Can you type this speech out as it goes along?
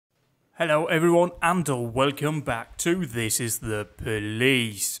Hello everyone and welcome back to This Is The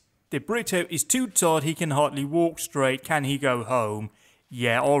Police. The Brito is too tired he can hardly walk straight, can he go home?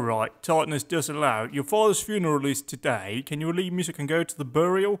 Yeah, alright, tiredness does allow. Your father's funeral is today, can you leave me so I can go to the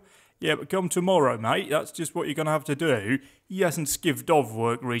burial? Yeah, but come tomorrow mate, that's just what you're gonna have to do. He hasn't skiffed off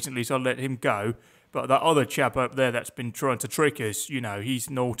work recently so I'll let him go. But that other chap up there that's been trying to trick us, you know, he's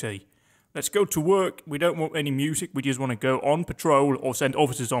naughty. Let's go to work. We don't want any music. We just want to go on patrol or send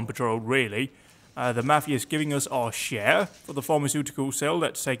officers on patrol, really. The mafia is giving us our share for the pharmaceutical cell.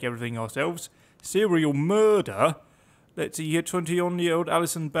 Let's take everything ourselves. Serial murder. Let's see here, 21-year-old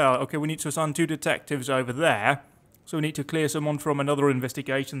Alison Bell. Okay, we need to assign 2 detectives over there. So we need to clear someone from another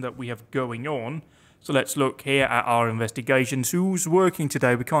investigation that we have going on. So let's look here at our investigations. Who's working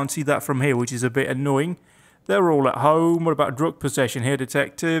today? We can't see that from here, which is a bit annoying. They're all at home. What about drug possession here,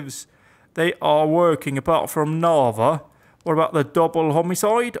 detectives? They are working apart from Nava. What about the double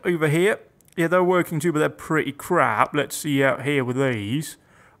homicide over here? Yeah, they're working too, but they're pretty crap. Let's see out here with these.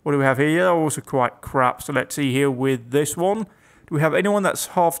 What do we have here? They're also quite crap. So let's see here with this one. Do we have anyone that's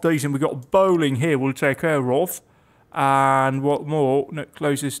half decent? We've got bowling here we'll take care of. And what more? No,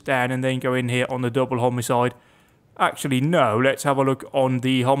 close this down and then go in here on the double homicide. Actually, no. Let's have a look on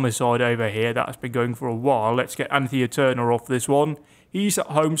the homicide over here. That's been going for a while. Let's get Anthea Turner off this one. He's at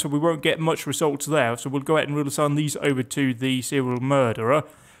home, so we won't get much results there. So we'll go ahead and we'll assign these over to the serial murderer.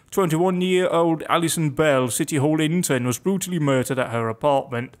 21-year-old Alison Bell, City Hall intern, was brutally murdered at her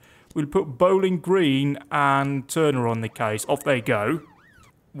apartment. We'll put Bowling Green and Turner on the case. Off they go.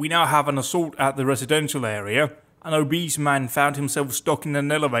 We now have an assault at the residential area. An obese man found himself stuck in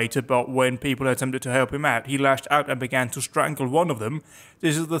an elevator, but when people attempted to help him out, he lashed out and began to strangle one of them.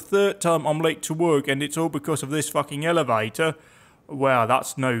 This is the 3rd time I'm late to work, and it's all because of this fucking elevator. Well,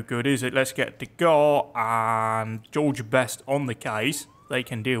 that's no good, is it? Let's get Degar and George Best on the case. They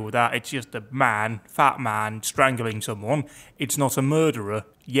can deal with that. It's just a man, fat man, strangling someone. It's not a murderer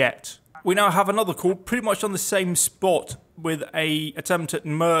yet. We now have another call pretty much on the same spot with a attempt at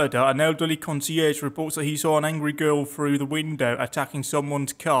murder. An elderly concierge reports that he saw an angry girl through the window attacking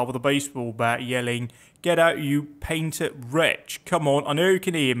someone's car with a baseball bat, yelling, "Get out, you painted wretch. Come on, I know you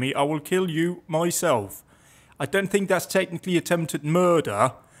can hear me. I will kill you myself." I don't think that's technically attempted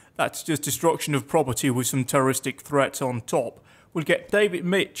murder. That's just destruction of property with some terroristic threats on top. We'll get David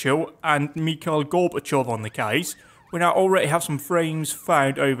Mitchell and Mikhail Gorbachev on the case. We now already have some frames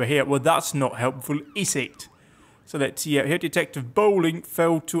found over here. Well, that's not helpful, is it? So let's see here. Detective Bowling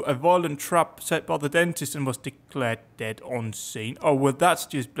fell to a violent trap set by the dentist and was declared dead on scene. Oh, well, that's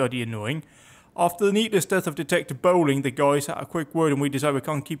just bloody annoying. After the needless death of Detective Bowling, the guys had a quick word and we decided we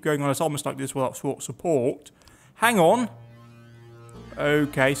can't keep going on assignments like this without SWAT support. Hang on.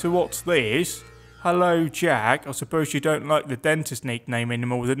 Okay, so what's this? Hello, Jack. I suppose you don't like the dentist nickname any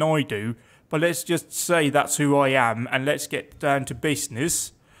more than I do, but let's just say that's who I am, and let's get down to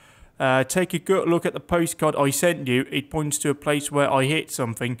business. Take a good look at the postcard I sent you. It points to a place where I hit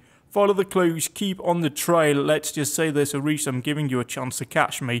something. Follow the clues, keep on the trail. Let's just say there's a reason I'm giving you a chance to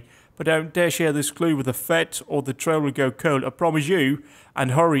catch me. But don't dare share this clue with the feds or the trail will go cold, I promise you.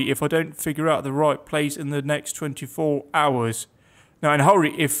 And hurry if I don't figure out the right place in the next 24 hours. No, and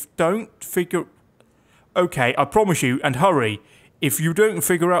hurry if don't figure... Okay, I promise you, and hurry. If you don't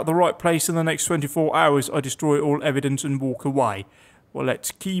figure out the right place in the next 24 hours, I destroy all evidence and walk away. Well,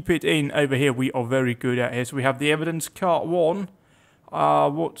 let's keep it in over here. We are very good at here. So we have the evidence cart 1.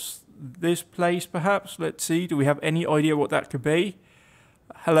 What's this place, perhaps? Let's see. Do we have any idea what that could be?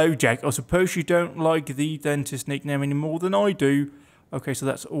 Hello, Jack. I suppose you don't like the dentist nickname any more than I do. Okay, so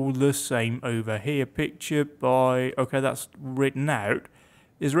that's all the same over here. Picture by... Okay, that's written out.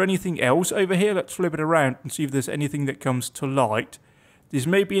 Is there anything else over here? Let's flip it around and see if there's anything that comes to light. This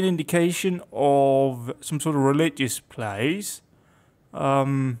may be an indication of some sort of religious place.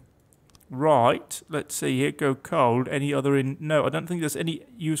 Right. Let's see here. Go cold. Any other No, I don't think there's any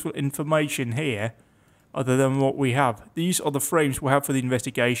useful information here other than what we have. These are the frames we have for the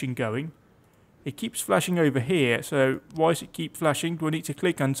investigation going. It keeps flashing over here, so why does it keep flashing? Do I need to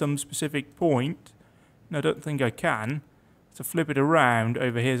click on some specific point? No, I don't think I can. So flip it around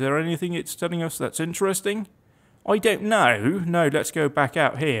over here. Is there anything it's telling us that's interesting? I don't know. No, let's go back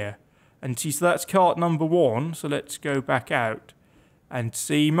out here. And see, so that's cart number 1, so let's go back out. And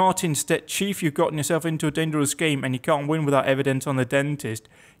see, Martin Stett, Chief, you've gotten yourself into a dangerous game and you can't win without evidence on the dentist.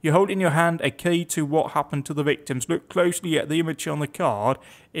 You hold in your hand a key to what happened to the victims. Look closely at the image on the card.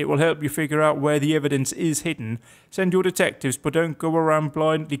 It will help you figure out where the evidence is hidden. Send your detectives, but don't go around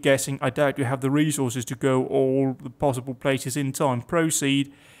blindly guessing. I doubt you have the resources to go all the possible places in time.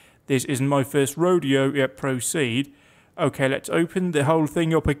 Proceed. This isn't my first rodeo, yet proceed. Okay, let's open the whole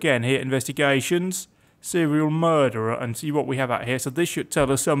thing up again here. Investigations, serial murderer, and see what we have out here. So this should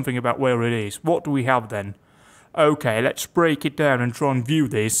tell us something about where it is. What do we have then? Okay, let's break it down and try and view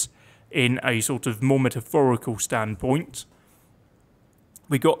this in a sort of more metaphorical standpoint.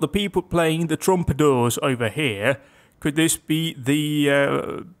 We got the people playing the troubadours over here. Could this be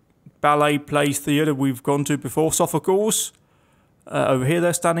the ballet place theatre we've gone to before, Sophocles? Over here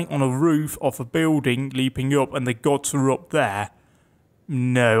they're standing on a roof of a building, leaping up, and the gods are up there.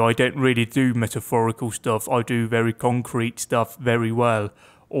 No, I don't really do metaphorical stuff. I do very concrete stuff very well.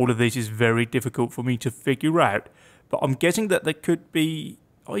 All of this is very difficult for me to figure out. But I'm guessing that there could be...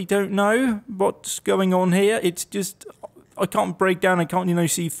 I don't know what's going on here. It's just... I can't break down, I can't,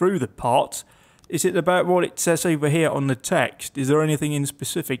 see through the parts. Is it about what it says over here on the text? Is there anything in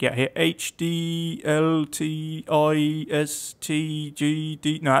specific out here?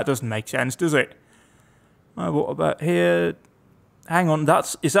 HDLTISTGD? No, that doesn't make sense, does it? What about here? Hang on,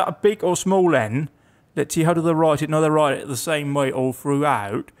 is that a big or small N? Let's see, how do they write it? No, they write it the same way all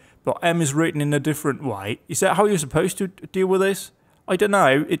throughout, but M is written in a different way. Is that how you're supposed to deal with this? I don't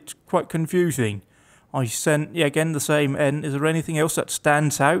know, it's quite confusing. I sent, again, the same N. Is there anything else that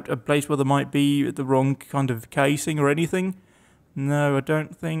stands out? A place where there might be the wrong kind of casing or anything? No, I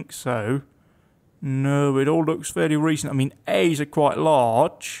don't think so. No, it all looks fairly recent. I mean, A's are quite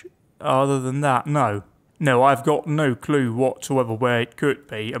large. Other than that, no. No, I've got no clue whatsoever where it could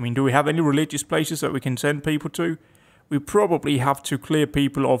be. I mean, do we have any religious places that we can send people to? We probably have to clear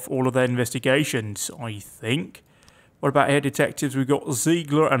people of all of their investigations, I think. What about here, detectives? We've got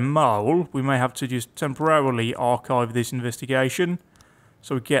Ziegler and Mole. We may have to just temporarily archive this investigation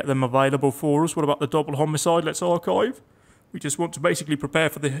so we get them available for us. What about the double homicide? Let's archive. We just want to basically prepare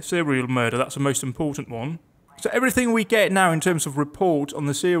for the serial murder. That's the most important one. So everything we get now in terms of reports on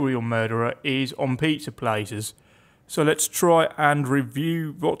the serial murderer is on pizza places. So let's try and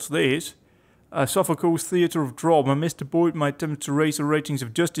review what's this. Sophocles Theatre of Drama. Mr. Boyd might attempt to raise the ratings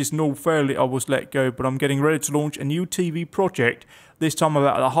of Justice Null fairly. I was let go, but I'm getting ready to launch a new TV project, this time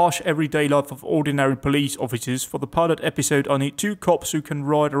about the harsh everyday life of ordinary police officers. For the pilot episode, I need 2 cops who can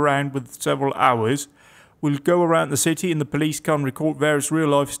ride around with several hours. We'll go around the city in the police car and record various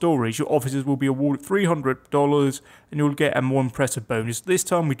real-life stories. Your officers will be awarded $300 and you'll get a more impressive bonus. This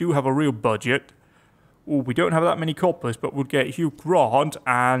time we do have a real budget. We don't have that many coppers, but we'll get Hugh Grant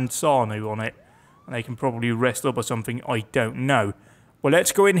and Sanu on it. And they can probably rest up or something, I don't know. Well,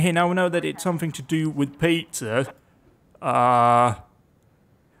 let's go in here now. We know that it's something to do with pizza. Well,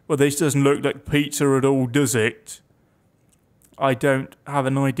 this doesn't look like pizza at all, does it? I don't have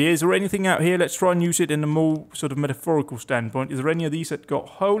an idea. Is there anything out here? Let's try and use it in a more sort of metaphorical standpoint. Is there any of these that got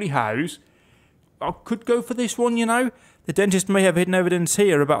Holy House? I could go for this one, The dentist may have hidden evidence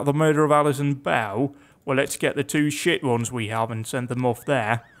here about the murder of Alison Bell. Well, let's get the 2 shit ones we have and send them off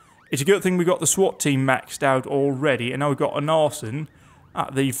there. It's a good thing we got the SWAT team maxed out already, and now we've got an arson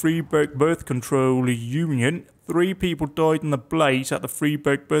at the Freeburg Birth Control Union. 3 people died in the blaze at the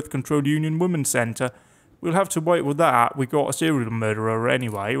Freeburg Birth Control Union Women's Centre. We'll have to wait with that. We got a serial murderer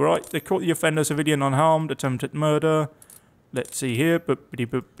anyway, right? They caught the offender, civilian unharmed, attempted murder. Let's see here.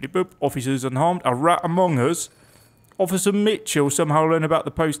 Boop. Officers unharmed. A rat among us. Officer Mitchell somehow learned about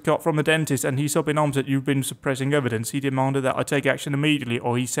the postcard from the dentist and he's up in arms that you've been suppressing evidence. He demanded that I take action immediately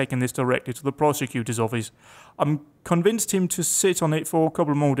or he's taken this directly to the prosecutor's office. I'm convinced him to sit on it for a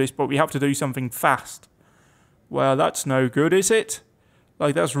couple more days, but we have to do something fast. Well, that's no good, is it?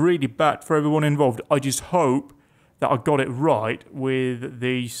 Like, that's really bad for everyone involved. I just hope that I got it right with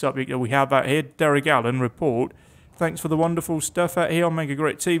the subject that we have out here. Derek Allen report. Thanks for the wonderful stuff out here. I'll make a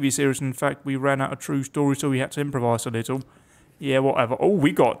great TV series. In fact, we ran out of true story, so we had to improvise a little. Yeah, whatever. Oh,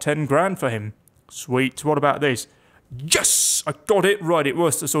 we got 10 grand for him. Sweet. What about this? Yes! I got it right. It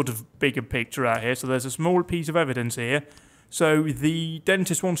was the sort of bigger picture out here. So there's a small piece of evidence here. So the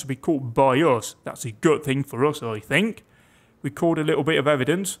dentist wants to be caught by us. That's a good thing for us, I think. We caught a little bit of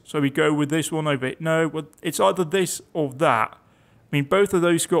evidence. So we go with this one over it. No, well, it's either this or that. I mean, both of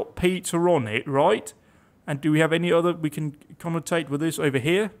those got pizza on it, right? And do we have any other we can connotate with this over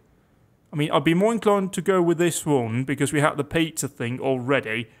here? I mean, I'd be more inclined to go with this one because we have the pizza thing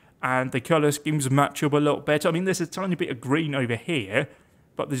already and the colour schemes match up a lot better. I mean, there's a tiny bit of green over here,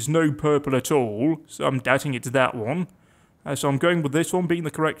 but there's no purple at all, so I'm doubting it's that one. So I'm going with this one being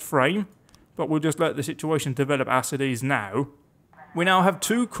the correct frame, but we'll just let the situation develop as it is now. We now have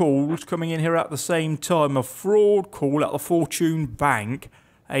 2 calls coming in here at the same time. A fraud call at the Fortune Bank.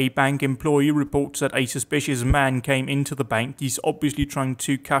 A bank employee reports that a suspicious man came into the bank. He's obviously trying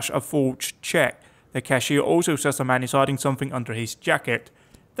to cash a forged check. The cashier also says the man is hiding something under his jacket.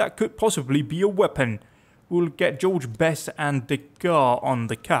 That could possibly be a weapon. we'll get George Best and Degar on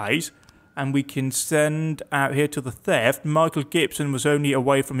the case, and we can send out here to the theft. Michael Gibson was only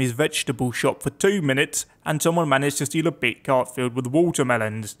away from his vegetable shop for 2 minutes, and someone managed to steal a big cart filled with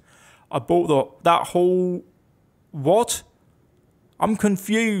watermelons. I bought that whole... What? I'm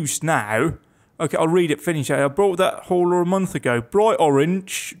confused now. Okay, I'll read it, finish it. I bought that hauler a month ago. Bright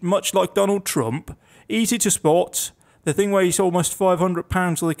orange, much like Donald Trump. Easy to spot. The thing weighs almost 500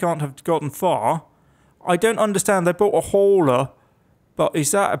 pounds, so they can't have gotten far. I don't understand. They bought a hauler, but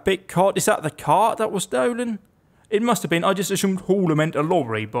is that a big cart? Is that the cart that was stolen? It must have been. I just assumed hauler meant a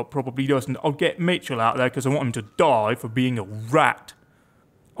lorry, but probably doesn't. I'll get Mitchell out there because I want him to die for being a rat.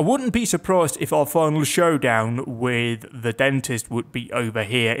 I wouldn't be surprised if our final showdown with the dentist would be over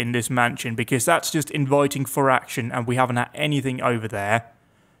here in this mansion, because that's just inviting for action and we haven't had anything over there.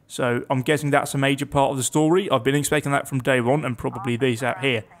 So I'm guessing that's a major part of the story. I've been expecting that from day one, and probably this out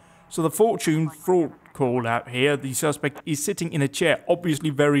here. So the fortune fraud call out here, the suspect is sitting in a chair, obviously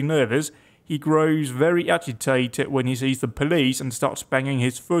very nervous. He grows very agitated when he sees the police and starts banging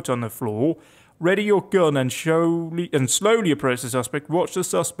his foot on the floor. Ready your gun and slowly approach the suspect. Watch the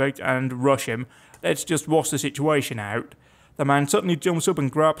suspect and rush him. Let's just watch the situation out. The man suddenly jumps up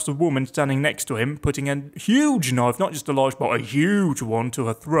and grabs the woman standing next to him, putting a huge knife, not just a large but a huge one, to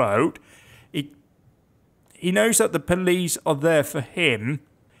her throat. He knows that the police are there for him.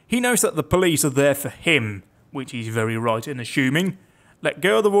 Which he's very right in assuming. Let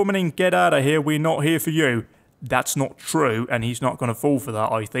go of the woman and get out of here. We're not here for you. That's not true, and he's not going to fall for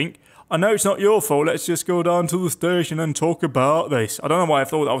that, I think. I know it's not your fault. Let's just go down to the station and talk about this. I don't know why I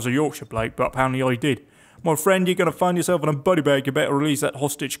thought that was a Yorkshire bloke, but apparently I did. My friend, you're going to find yourself in a body bag. You better release that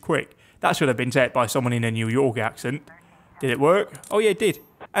hostage quick. That should have been said by someone in a New York accent. Did it work? Oh yeah, it did.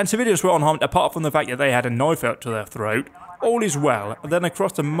 And civilians were unharmed, apart from the fact that they had a knife out to their throat. All is well. And then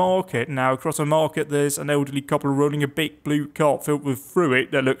across the market, there's an elderly couple rolling a big blue cart filled with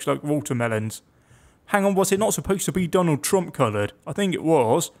fruit that looks like watermelons. Hang on, was it not supposed to be Donald Trump coloured? I think it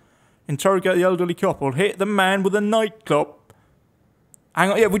was. Interrogate the elderly couple. Hit the man with a nightclub.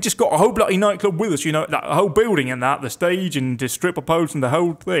 Hang on, yeah, we just got a whole bloody nightclub with us, you know, that whole building and that, the stage and the stripper poles and the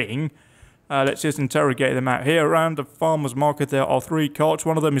whole thing. Let's just interrogate them out here. Around the farmer's market there are 3 carts.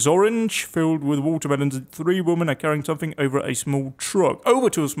 One of them is orange, filled with watermelons. 3 women are carrying something over a small truck. Over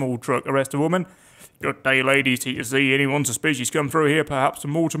to a small truck. Arrest a woman. Good day, ladies. Here to see anyone suspicious come through here. Perhaps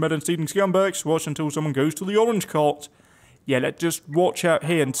some watermelon stealing scumbags. Watch until someone goes to the orange cart. Yeah, let's just watch out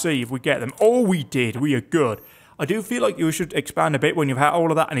here and see if we get them. Oh, we did. We are good. I do feel like you should expand a bit when you've had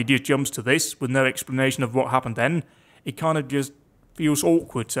all of that and he just jumps to this with no explanation of what happened then. It kind of just feels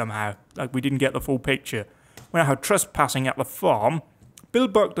awkward somehow, like we didn't get the full picture. We now have trespassing at the farm. Bill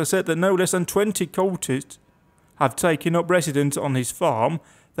Buckler said that no less than 20 cultists have taken up residence on his farm.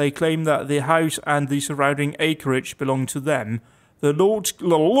 They claim that the house and the surrounding acreage belong to them. The Lord's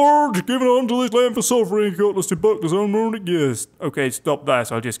given unto this land for suffering, cutlass to Buckler's unwanted guest. Okay, stop there,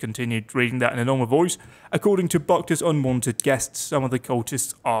 so I just continued reading that in a normal voice. According to Buckler's unwanted guests, some of the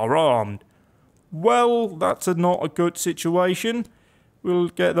cultists are armed. Well, that's not a good situation. We'll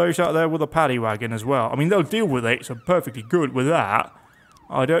get those out there with a paddy wagon as well. I mean, they'll deal with it, so perfectly good with that.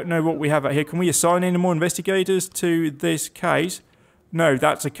 I don't know what we have out here. Can we assign any more investigators to this case? No,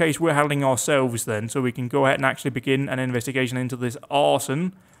 that's a case we're handling ourselves then, so we can go ahead and actually begin an investigation into this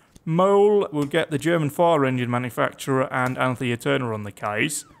arson. Mole will get the German fire engine manufacturer and Anthea Turner on the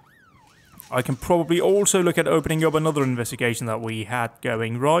case. I can probably also look at opening up another investigation that we had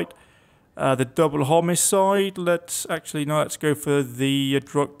going, right? The double homicide, let's go for the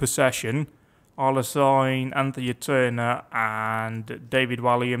drug possession. I'll assign Anthea Turner and David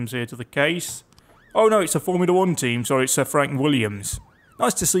Williams here to the case. Oh no, it's a Formula 1 team, sorry, it's Frank Williams.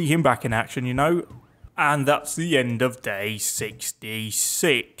 Nice to see him back in action, you know. And that's the end of day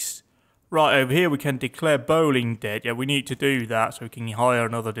 66. Right, over here we can declare Bowling dead. Yeah, we need to do that so we can hire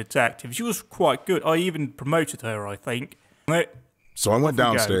another detective. She was quite good. I even promoted her, I think. So I went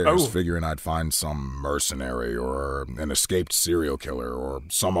downstairs figuring I'd find some mercenary or an escaped serial killer or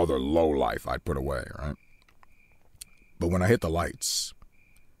some other lowlife I'd put away, right? But when I hit the lights,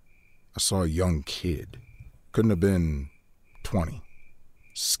 I saw a young kid. Couldn't have been 20.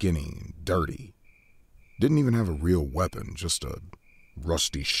 Skinny, dirty. Didn't even have a real weapon, just a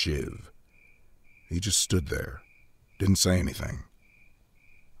rusty shiv. He just stood there, didn't say anything.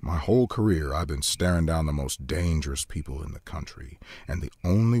 My whole career, I've been staring down the most dangerous people in the country, and the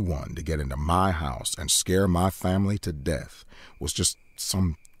only one to get into my house and scare my family to death was just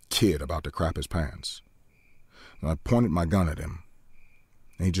some kid about to crap his pants. And I pointed my gun at him,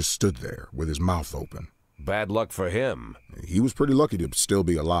 and he just stood there with his mouth open. Bad luck for him. He was pretty lucky to still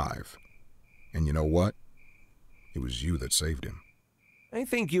be alive. And you know what? It was you that saved him. I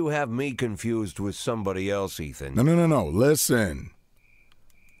think you have me confused with somebody else, Ethan. No. Listen.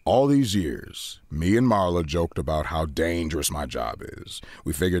 All these years, me and Marla joked about how dangerous my job is.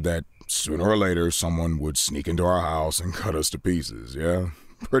 We figured that sooner or later someone would sneak into our house and cut us to pieces, yeah?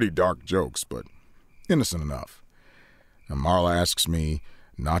 Pretty dark jokes, but innocent enough. And Marla asks me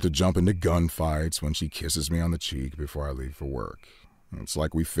not to jump into gunfights when she kisses me on the cheek before I leave for work. It's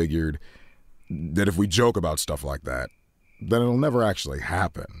like we figured that if we joke about stuff like that, then it'll never actually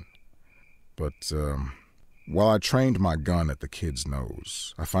happen. But, while I trained my gun at the kid's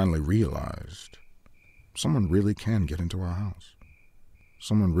nose, I finally realized someone really can get into our house.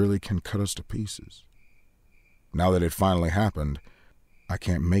 Someone really can cut us to pieces. Now that it finally happened, I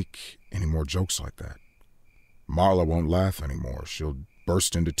can't make any more jokes like that. Marla won't laugh anymore. She'll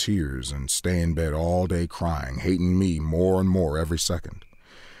burst into tears and stay in bed all day crying, hating me more and more every second.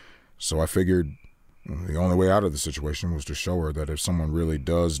 So I figured the only way out of the situation was to show her that if someone really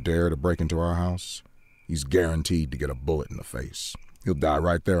does dare to break into our house, he's guaranteed to get a bullet in the face. He'll die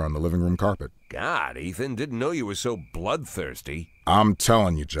right there on the living room carpet. God, Ethan, didn't know you were so bloodthirsty. I'm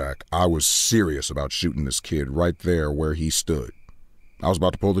telling you, Jack, I was serious about shooting this kid right there where he stood. I was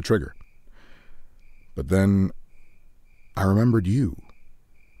about to pull the trigger. But then I remembered you.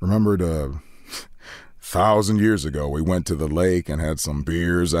 Remembered 1,000 years ago, we went to the lake and had some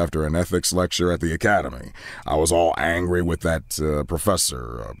beers after an ethics lecture at the academy. I was all angry with that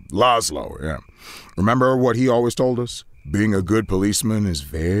professor, Laszlo, yeah. Remember what he always told us? Being a good policeman is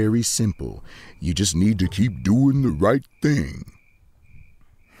very simple. You just need to keep doing the right thing.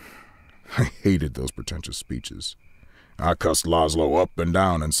 I hated those pretentious speeches. I cussed Laszlo up and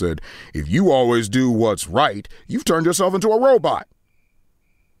down and said, if you always do what's right, you've turned yourself into a robot.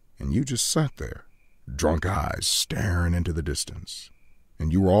 And you just sat there, drunk eyes staring into the distance.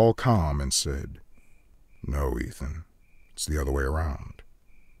 And you were all calm and said, no, Ethan, it's the other way around.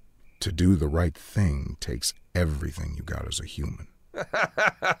 To do the right thing takes everything you got as a human.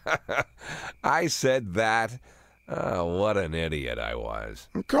 I said that. Oh, what an idiot I was.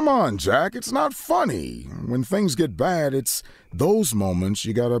 Come on, Jack, it's not funny. When things get bad, it's those moments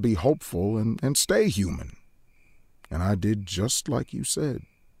you gotta be hopeful and stay human. And I did just like you said.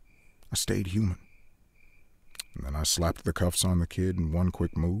 I stayed human. And then I slapped the cuffs on the kid in one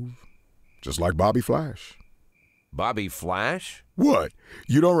quick move, just like Bobby Flash. Bobby Flash? What?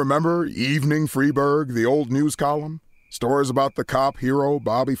 You don't remember Evening Freeburg, the old news column? Stories about the cop hero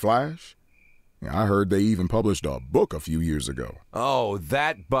Bobby Flash? I heard they even published a book a few years ago. Oh,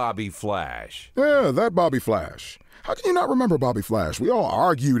 that Bobby Flash. Yeah, that Bobby Flash. How can you not remember Bobby Flash? We all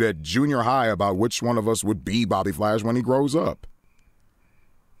argued at junior high about which one of us would be Bobby Flash when he grows up.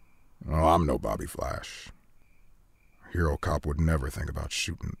 Oh, I'm no Bobby Flash. A hero cop would never think about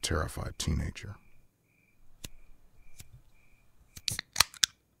shooting a terrified teenager.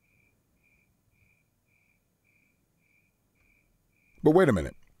 But wait a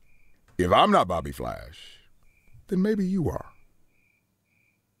minute. If I'm not Bobby Flash, then maybe you are.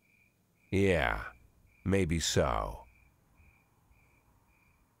 Yeah, maybe so.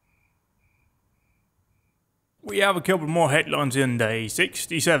 We have a couple more headlines in day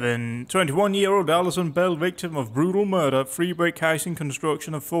 67. 21-year-old Alison Bell, victim of brutal murder. Free brick housing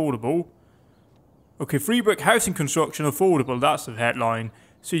construction affordable. Okay, free brick housing construction affordable, that's the headline.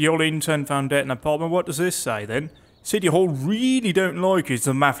 City Hall intern found dead in apartment. What does this say then? City Hall really don't like us,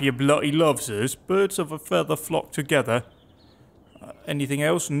 the mafia bloody loves us. Birds of a feather flock together. Anything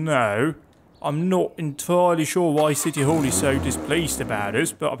else? No. I'm not entirely sure why City Hall is so displeased about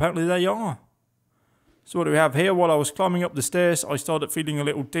us, but apparently they are. So what do we have here? While I was climbing up the stairs, I started feeling a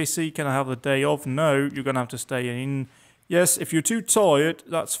little dizzy. Can I have the day off? No, you're going to have to stay in. Yes, if you're too tired,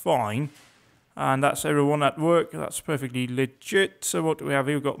 that's fine. And that's everyone at work. That's perfectly legit. So what do we have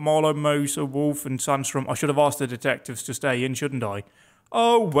here? We've got Marlowe, Moser, Wolf, and Sandstrom. I should have asked the detectives to stay in, shouldn't I?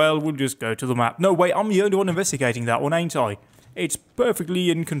 Oh, well, we'll just go to the map. No, wait, I'm the only one investigating that one, ain't I? It's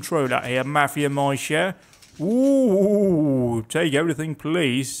perfectly in control out here. Mafia, my share. Ooh, take everything,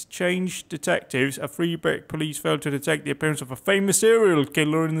 please. Change detectives. A Free Brick police failed to detect the appearance of a famous serial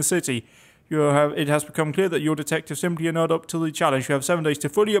killer in the city. It has become clear that your detectives simply are not up to the challenge. You have 7 days to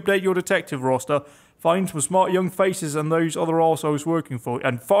fully update your detective roster. Find some smart young faces and those other arseholes working for you.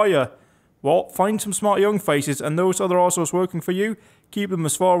 And fire! What? Find some smart young faces and those other arseholes working for you? Keep them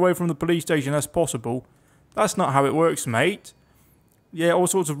as far away from the police station as possible. That's not how it works, mate. Yeah, all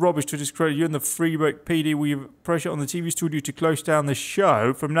sorts of rubbish to discredit you and the Free Brick PD. We have pressure on the TV studio to close down the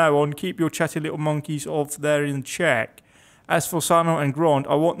show. From now on, keep your chatty little monkeys off there in check. As for Sano and Grant,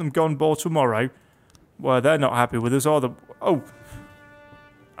 I want them gone by tomorrow. Well, they're not happy with us either. Oh.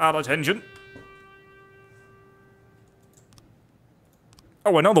 Add attention.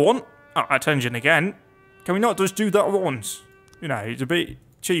 Oh, another one. Oh, attention again. Can we not just do that once? You know, it's a bit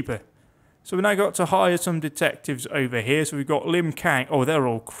cheaper. So we now got to hire some detectives over here. So we've got Lim Kang. Oh, they're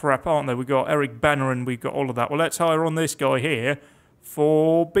all crap, aren't they? We've got Eric Banner and we've got all of that. Well, let's hire on this guy here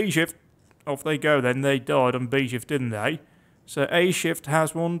for B shift. Off they go then. They died on B shift, didn't they? So A shift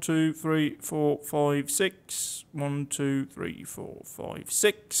has 1, 2, 3, 4, 5, 6. 1, 2, 3, 4, 5,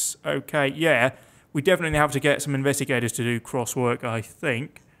 6. Okay, yeah. We definitely have to get some investigators to do cross work, I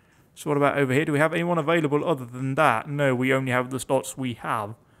think. So what about over here? Do we have anyone available other than that? No, we only have the slots we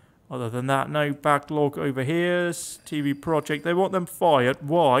have. Other than that, no backlog over here. TV project. They want them fired.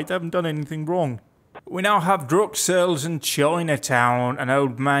 Why? They haven't done anything wrong. We now have drug sales in Chinatown. An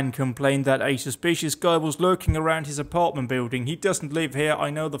old man complained that a suspicious guy was lurking around his apartment building. He doesn't live here. I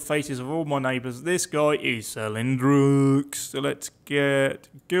know the faces of all my neighbours. This guy is selling drugs. So let's get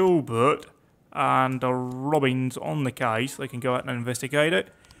Gilbert and Robbins on the case. They can go out and investigate it.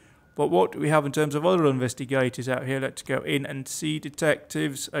 But what do we have in terms of other investigators out here? Let's go in and see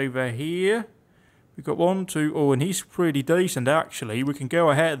detectives over here. We've got 1, 2, oh, and he's pretty decent, actually. We can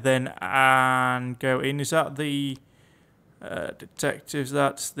go ahead then and go in. Is that the detectives?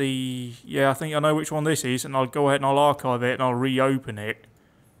 That's the... Yeah, I think I know which one this is, and I'll go ahead and I'll archive it and I'll reopen it.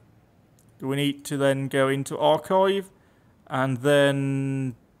 Do we need to then go into archive? And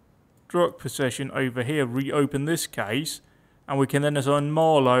then drug possession over here, reopen this case. And we can then assign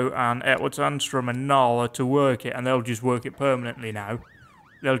Marlowe and Edward Sandstrom and Nala to work it, and they'll just work it permanently now.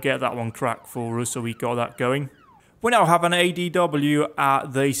 They'll get that one cracked for us, so we got that going. We now have an ADW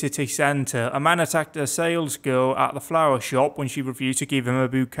at the city centre. A man attacked a sales girl at the flower shop when she refused to give him a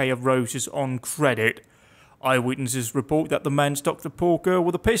bouquet of roses on credit. Eyewitnesses report that the man struck the poor girl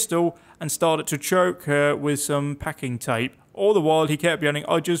with a pistol and started to choke her with some packing tape. All the while he kept yelling,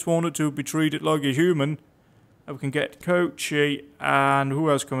 "I just wanted to be treated like a human." We can get Kochi, and who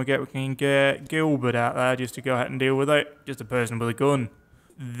else can we get? We can get Gilbert out there just to go ahead and deal with it. Just a person with a gun.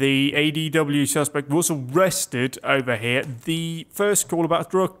 The ADW suspect was arrested over here. The first call about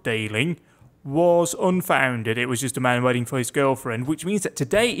drug dealing was unfounded. It was just a man waiting for his girlfriend, which means that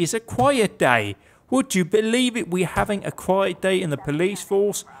today is a quiet day. Would you believe it? We're having a quiet day in the police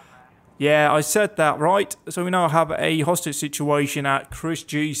force. Yeah, I said that, right? So we now have a hostage situation at Chris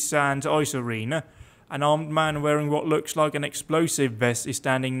G. Sands Ice Arena. An armed man wearing what looks like an explosive vest is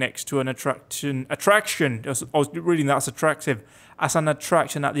standing next to an attraction. I was reading that's attractive. As an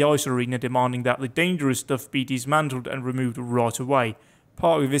attraction at the ice arena, demanding that the dangerous stuff be dismantled and removed right away.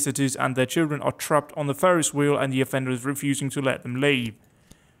 Party visitors and their children are trapped on the Ferris wheel, and the offender is refusing to let them leave.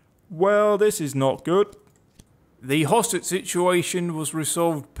 Well, this is not good. The hostage situation was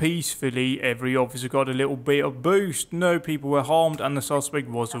resolved peacefully. Every officer got a little bit of boost. No people were harmed and the suspect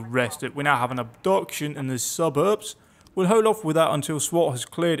was arrested. We now have an abduction in the suburbs. We'll hold off with that until SWAT has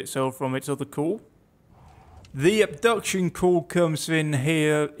cleared itself from its other call. The abduction call comes in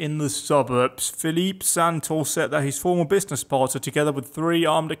here in the suburbs. Philippe Santos said that his former business partner, together with 3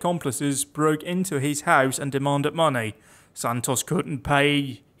 armed accomplices, broke into his house and demanded money. Santos couldn't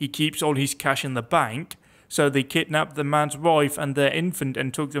pay. He keeps all his cash in the bank. So they kidnapped the man's wife and their infant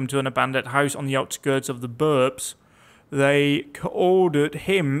and took them to an abandoned house on the outskirts of the burbs. They ordered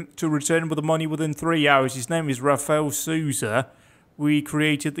him to return with the money within 3 hours. His name is Rafael Souza. We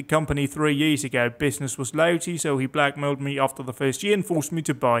created the company 3 years ago. Business was lousy, so he blackmailed me after the first year and forced me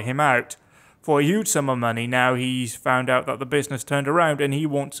to buy him out. For a huge sum of money, now he's found out that the business turned around and he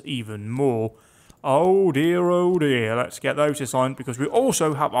wants even more. Oh dear, let's get those assigned because we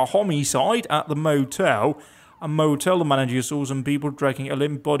also have a homicide at the motel. A motel manager saw some people dragging a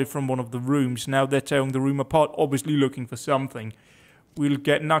limp body from one of the rooms. Now they're tearing the room apart, obviously looking for something. We'll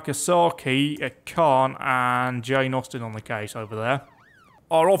get Nakasaki, Khan and Jane Austen on the case over there.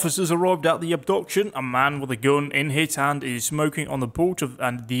 Our officers arrived at the abduction. A man with a gun in his hand is smoking on the porch of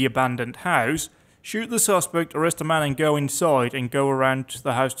the abandoned house. Shoot the suspect, arrest the man and go inside and go around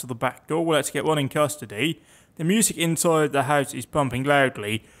the house to the back door. Well, let's get one in custody. The music inside the house is pumping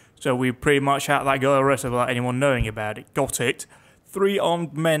loudly, so we pretty much had that guy arrested without anyone knowing about it. Got it. 3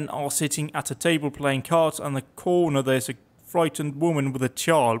 armed men are sitting at a table playing cards, and in the corner there's a frightened woman with a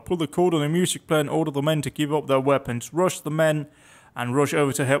child. Pull the cord on the music player and order the men to give up their weapons. Rush the men and rush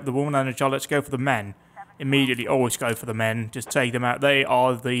over to help the woman and the child. Let's go for the men. Immediately always go for the men. Just take them out. They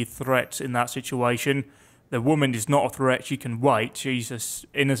are the threats in that situation. The woman is not a threat. She can wait. She's an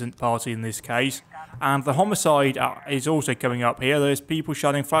innocent party in this case. And the homicide is also coming up here. There's people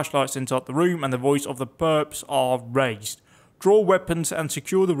shining flashlights inside the room and the voice of the perps are raised. Draw weapons and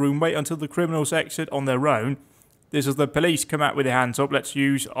secure the room. Wait until the criminals exit on their own. This is the police come out with their hands up. Let's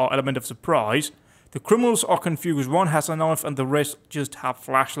use our element of surprise. The criminals are confused. One has a knife and the rest just have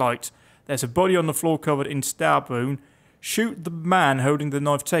flashlights. There's a body on the floor covered in stab wound. Shoot the man holding the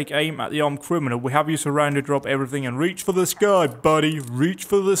knife. Take aim at the armed criminal. We have you surrounded. Drop everything and reach for the sky, buddy. Reach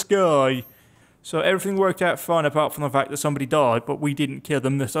for the sky. So everything worked out fine apart from the fact that somebody died, but we didn't kill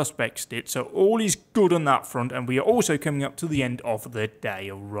them. The suspects did. So all is good on that front, and we are also coming up to the end of the day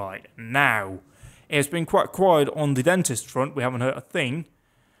right now. It's been quite quiet on the dentist front. We haven't heard a thing.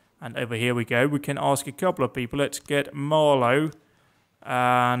 And over here we go. We can ask a couple of people. Let's get Marlowe.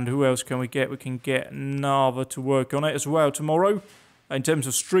 And who else can we get? We can get Nava to work on it as well tomorrow. In terms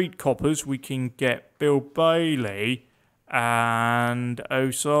of street coppers, we can get Bill Bailey and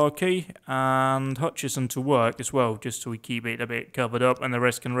Osaki and Hutchison to work as well, just so we keep it a bit covered up and the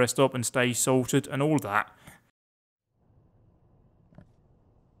rest can rest up and stay salted and all that.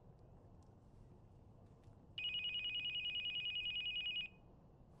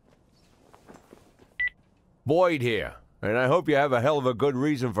 Boyd here, and I hope you have a hell of a good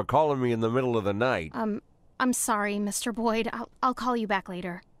reason for calling me in the middle of the night. I'm sorry, Mr. Boyd. I'll call you back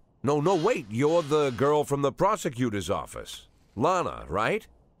later. No, wait. You're the girl from the prosecutor's office. Lana, right?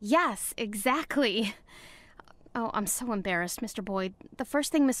 Yes, exactly. Oh, I'm so embarrassed, Mr. Boyd. The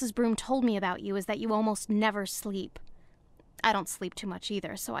first thing Mrs. Broom told me about you is that you almost never sleep. I don't sleep too much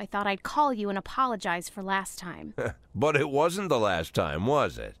either, so I thought I'd call you and apologize for last time. But it wasn't the last time,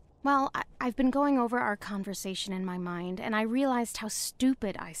 was it? Well, I've been going over our conversation in my mind, and I realized how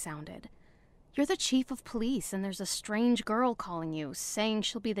stupid I sounded. You're the chief of police, and there's a strange girl calling you, saying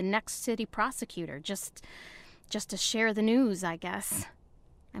she'll be the next city prosecutor, just to share the news, I guess.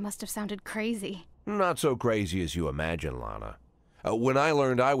 I must have sounded crazy. Not so crazy as you imagine, Lana. When I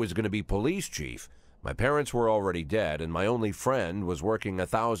learned I was going to be police chief, my parents were already dead, and my only friend was working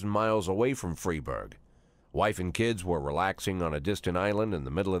 1,000 miles away from Freeburg. Wife and kids were relaxing on a distant island in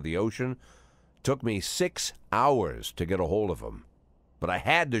the middle of the ocean. Took me 6 hours to get a hold of them. But I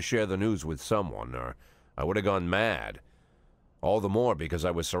had to share the news with someone, or I would have gone mad. All the more because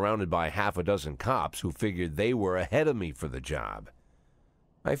I was surrounded by half a dozen cops who figured they were ahead of me for the job.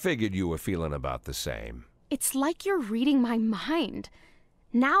 I figured you were feeling about the same. It's like you're reading my mind.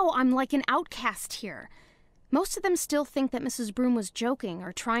 Now I'm like an outcast here. Most of them still think that Mrs. Broom was joking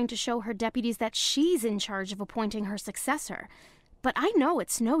or trying to show her deputies that she's in charge of appointing her successor. But I know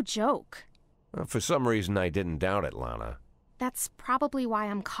it's no joke. For some reason, I didn't doubt it, Lana. That's probably why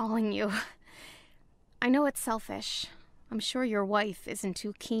I'm calling you. I know it's selfish. I'm sure your wife isn't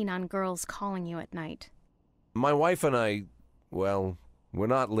too keen on girls calling you at night. My wife and I, well, we're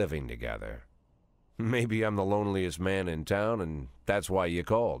not living together. Maybe I'm the loneliest man in town, and that's why you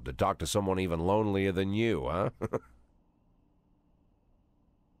called, to talk to someone even lonelier than you, huh?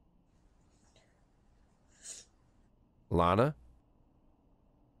 Lana?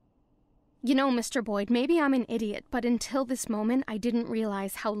 You know, Mr. Boyd, maybe I'm an idiot, but until this moment, I didn't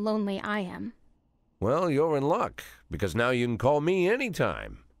realize how lonely I am. Well, you're in luck, because now you can call me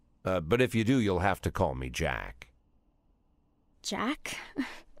anytime. But if you do, you'll have to call me Jack. Jack?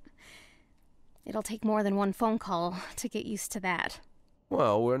 It'll take more than one phone call to get used to that.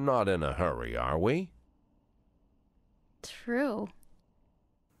 Well, we're not in a hurry, are we? True.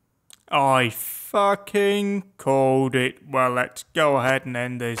 I fucking called it. Well, let's go ahead and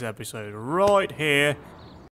end this episode right here.